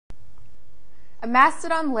A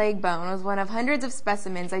mastodon leg bone was one of hundreds of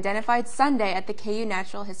specimens identified Sunday at the KU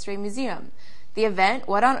Natural History Museum. The event,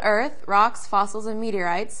 What on Earth? Rocks, Fossils, and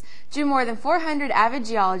Meteorites, drew more than 400 avid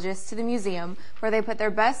geologists to the museum, where they put their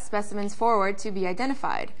best specimens forward to be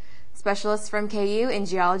identified. Specialists from KU in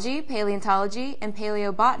geology, paleontology, and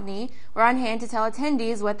paleobotany were on hand to tell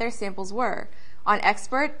attendees what their samples were. On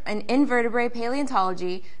Expert, an invertebrate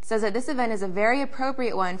paleontology says that this event is a very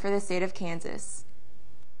appropriate one for the state of Kansas.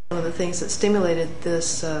 One of the things that stimulated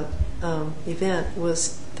this event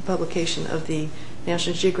was the publication of the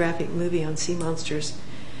National Geographic movie on sea monsters.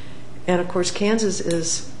 And of course, Kansas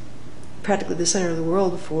is practically the center of the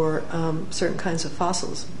world for certain kinds of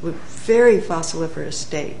fossils, with very fossiliferous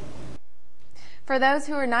state. For those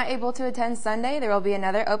who are not able to attend Sunday, there will be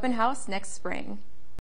another open house next spring.